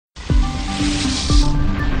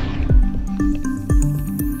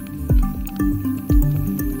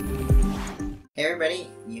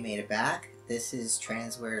it back. This is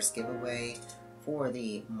TranZwear's giveaway for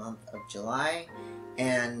the month of July,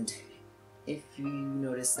 and if you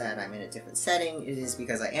notice that I'm in a different setting, it is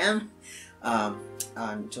because I am.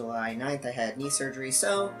 On July 9th I had knee surgery,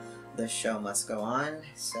 so the show must go on,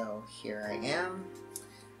 so here I am.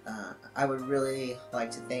 I would really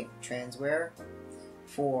like to thank TranZwear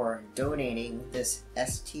for donating this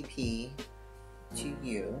STP to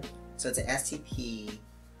you. So it's an STP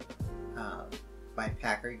by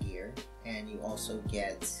Packer Gear, and you also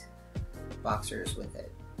get boxers with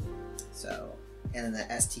it. So, and then the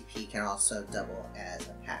STP can also double as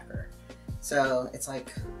a packer. So it's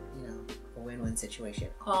like, you know, a win-win situation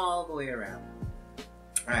all the way around.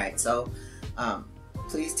 Alright, so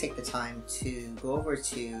please take the time to go over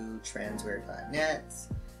to tranzwear.net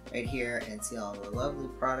right here and see all the lovely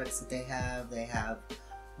products that they have. They have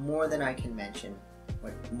more than I can mention.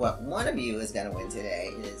 What one of you is going to win today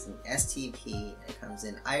is an STP. It comes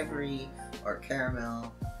in ivory or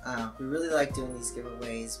caramel. We really like doing these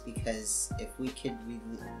giveaways because if we could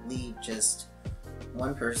relieve just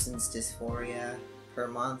one person's dysphoria per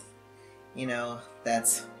month, you know,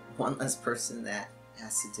 that's one less person that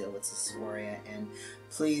has to deal with dysphoria. And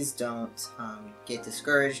please don't get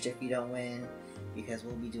discouraged if you don't win, because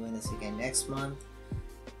we'll be doing this again next month.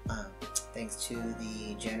 Thanks to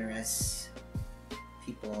the generous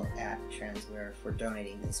people at TranZwear for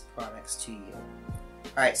donating these products to you.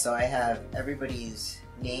 Alright, so I have everybody's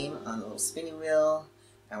name on the little spinny wheel,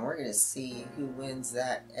 and we're going to see who wins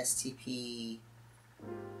that STP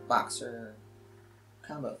boxer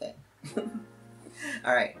combo thing.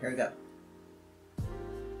 Alright, here we go.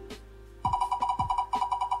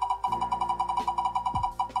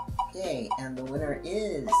 Okay, and the winner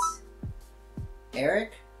is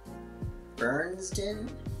Eric Bernsden.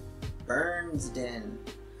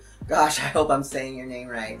 Gosh, I hope I'm saying your name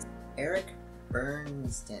right. Eric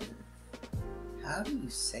Bernsden. How do you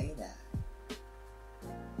say that?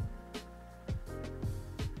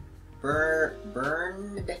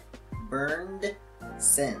 Berndsen.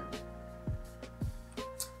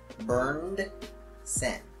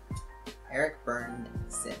 Eric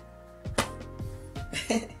Berndsen.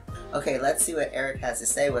 Okay, let's see what Eric has to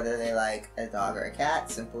say, whether they like a dog or a cat.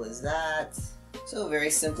 Simple as that. So very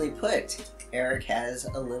simply put, Eric has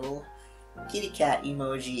a little kitty cat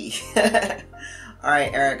emoji.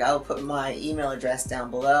 Alright, Eric, I'll put my email address down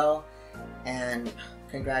below, and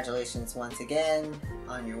congratulations once again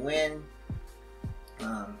on your win.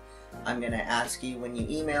 I'm going to ask you when you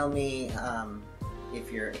email me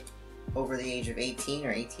if you're over the age of 18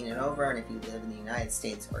 or 18 and over, and if you live in the United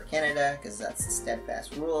States or Canada, because that's the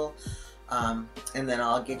steadfast rule. And then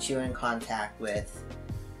I'll get you in contact with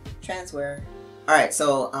TranZwear. Alright,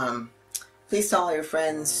 so please tell all your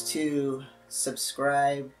friends to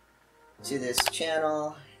subscribe to this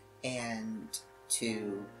channel and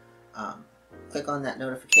to click on that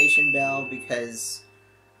notification bell, because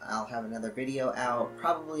I'll have another video out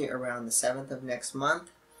probably around the 7th of next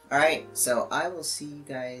month. Alright, so I will see you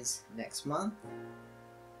guys next month.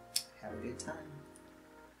 Have a good time.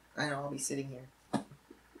 I know I'll be sitting here.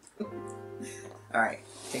 Alright,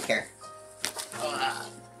 take care.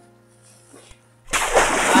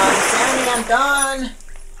 Sandy, I'm done!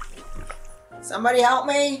 Somebody help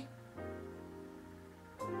me!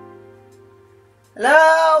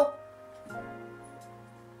 Hello?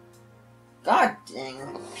 God dang it,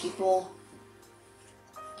 people.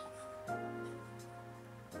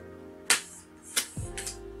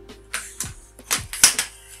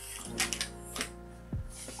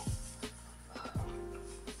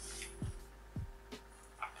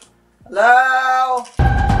 Hello?